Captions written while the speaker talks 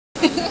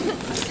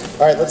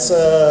All right, let's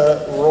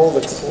roll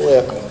the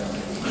clip.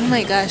 Oh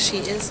my gosh, she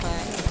is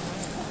hot.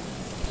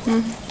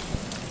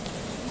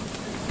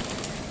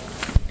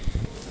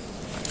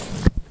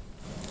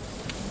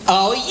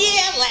 Oh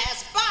yeah,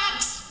 last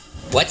box.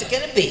 What's it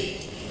gonna be?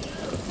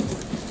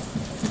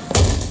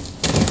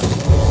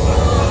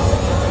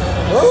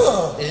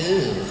 Oh.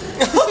 Ooh.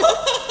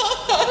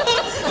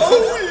 Oh,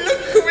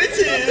 look who it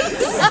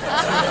is!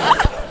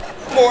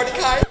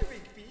 Mordecai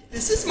Rigby.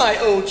 This is my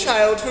old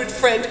childhood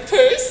friend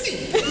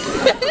Percy.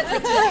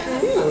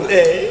 Cool,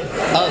 eh?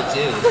 Oh,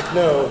 dude.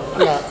 No,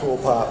 not cool,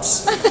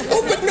 Pops.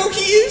 Oh, but no,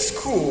 he is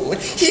cool.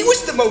 He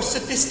was the most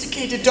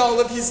sophisticated doll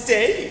of his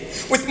day,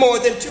 with more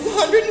than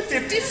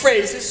 250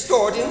 phrases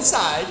stored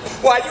inside.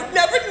 Why, you'd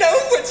never know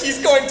what he's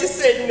going to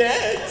say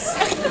next.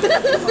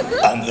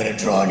 I'm gonna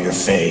draw on your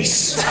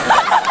face.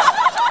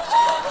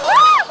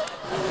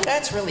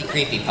 That's really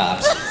creepy,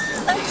 Pops.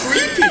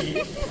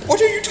 Creepy?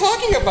 What are you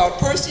talking about?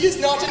 Percy is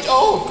not at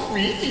all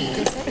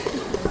creepy.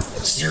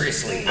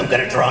 Seriously, I'm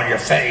gonna draw on your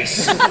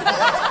face. Oh,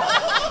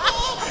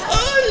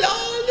 la,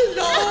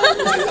 la,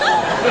 la, la.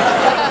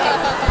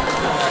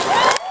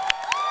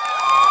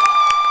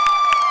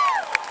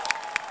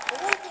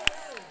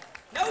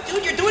 No,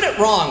 dude, you're doing it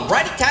wrong.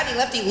 Righty-tighty,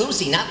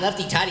 lefty-loosey, not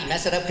lefty-tighty.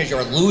 Mess it up because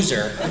you're a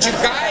loser. Would you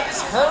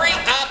guys hurry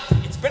up?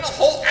 It's been a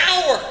whole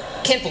hour.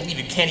 Can't believe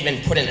you can't even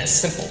put in a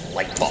simple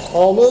light bulb.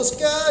 Almost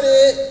got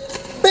it.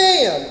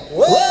 Bam!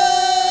 Whoa!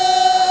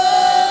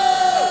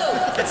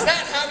 That's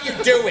not how you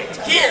do it.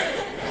 Here,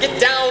 get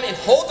down and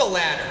hold the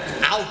ladder.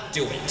 I'll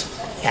do it.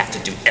 You have to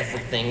do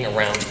everything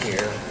around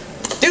here.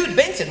 Dude,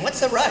 Benson, what's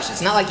the rush?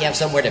 It's not like you have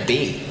somewhere to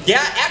be.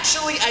 Yeah,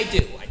 actually I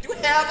do. I do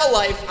have a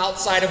life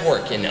outside of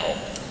work, you know.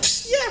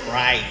 Psst, yeah,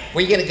 right.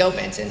 Where you gonna go,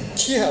 Benson?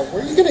 Yeah,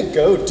 where you gonna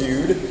go,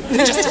 dude?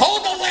 Just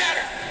hold the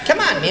ladder. Come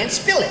on, man,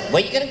 spill it.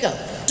 Where you gonna go?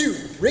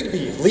 Dude,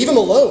 Rigby, leave him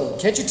alone.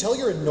 Can't you tell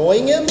you're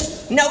annoying him?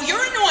 No,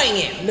 you're annoying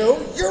him. No,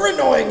 you're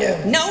annoying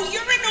him. No,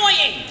 you're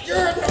annoying.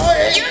 You're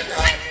annoying. You're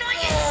annoying.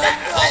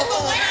 Hold the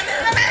ladder.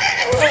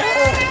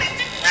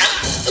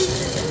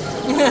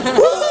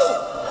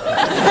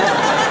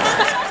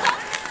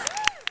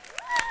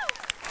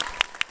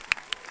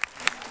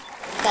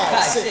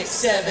 5, 6,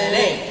 7,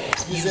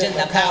 8. Using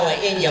the power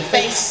in your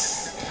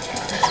face,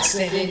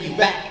 sending you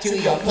back to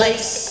your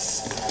place.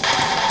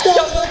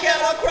 Don't look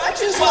at our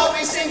crotches while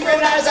we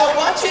synchronize our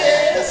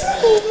watches.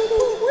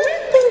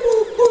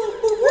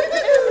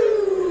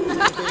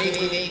 Beep,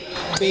 beep, beep,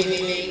 beep,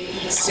 beep,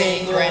 beep.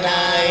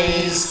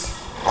 Synchronize.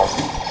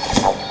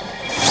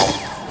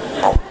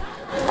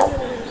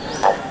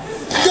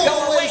 Go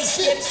away,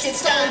 Skips.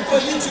 It's time for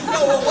you to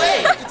go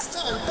away. It's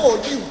time for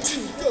you to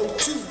go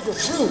to your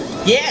room.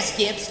 Yeah,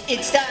 Skips.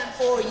 It's time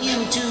for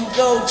you to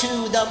go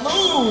to the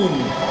moon.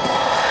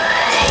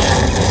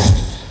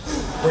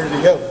 Where did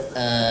he go?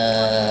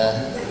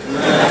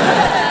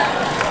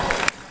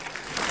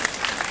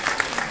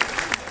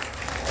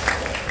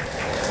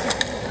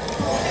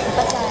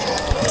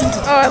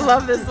 Oh, I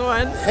love this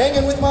one.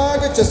 Hanging with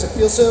Margaret just to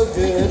feel so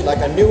good, like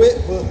I knew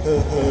it would.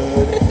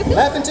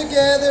 Laughing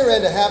together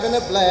and having a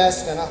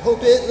blast, and I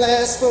hope it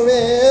lasts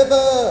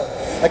forever.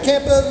 I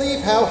can't believe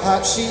how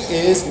hot she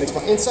is, makes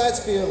my insides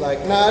feel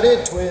like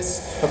knotted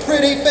twists. Her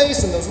pretty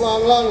face and those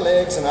long, long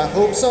legs, and I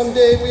hope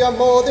someday we are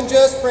more than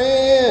just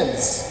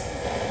friends.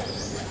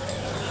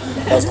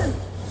 That was fun.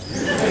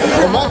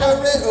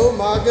 Oh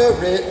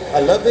Margaret, I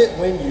love it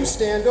when you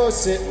stand or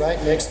sit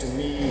right next to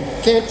me.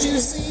 Can't you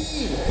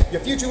see?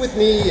 Your future with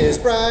me is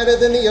brighter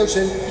than the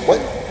ocean. What?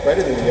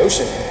 Brighter than the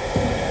ocean?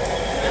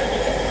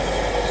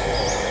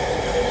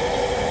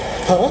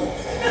 Huh?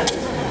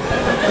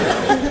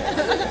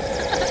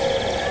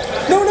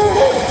 No!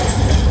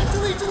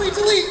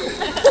 Delete!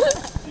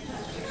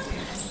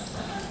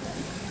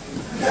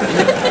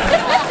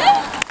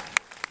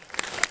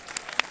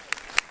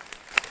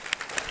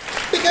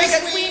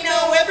 Because we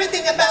know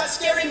everything about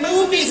scary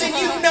movies and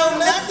you know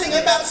nothing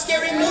about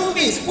scary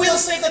movies. We'll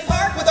save the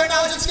park with our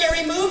knowledge of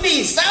scary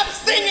movies. Stop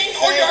singing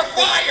or you're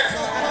fired.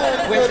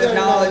 With the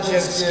knowledge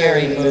of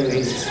scary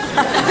movies.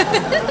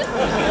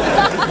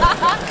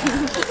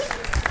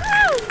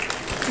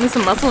 Need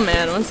some Muscle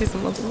Man. I want to see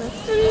some Muscle Man.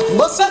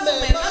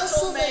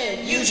 Muscle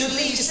Man,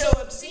 usually so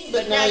obscene,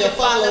 but now you're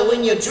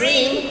following your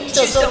dream.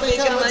 Just don't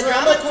become a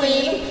drama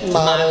queen.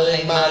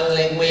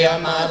 Modeling, we are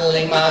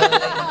modeling.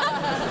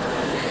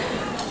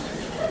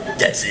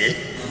 That's it.